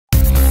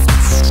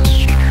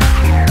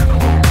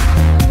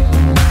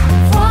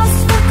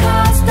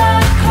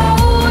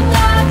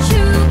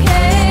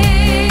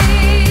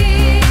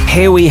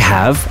Here we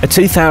have a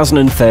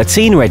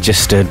 2013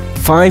 registered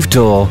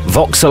 5-door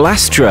Vauxhall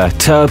Astra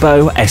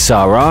Turbo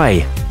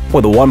SRI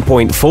with a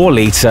 1.4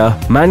 litre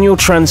manual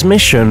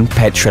transmission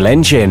petrol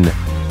engine.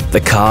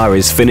 The car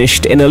is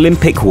finished in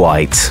Olympic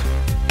white.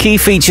 Key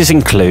features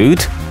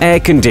include air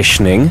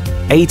conditioning,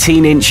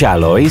 18-inch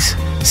alloys,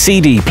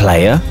 CD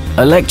player,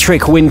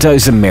 electric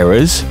windows and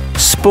mirrors,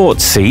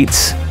 sports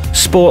seats,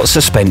 sport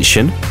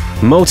suspension,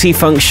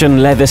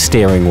 multifunction leather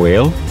steering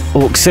wheel,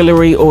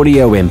 auxiliary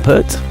audio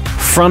input,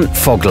 front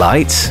fog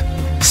lights,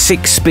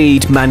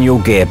 6-speed manual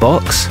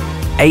gearbox,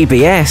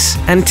 ABS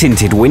and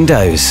tinted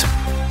windows.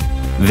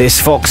 This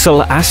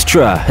Vauxhall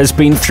Astra has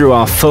been through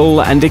our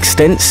full and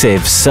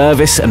extensive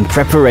service and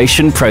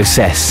preparation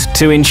process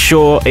to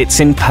ensure it's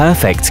in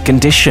perfect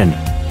condition.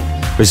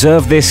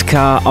 Reserve this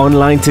car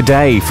online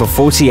today for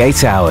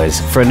 48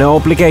 hours for a no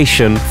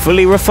obligation,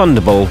 fully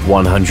refundable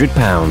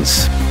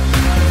 £100.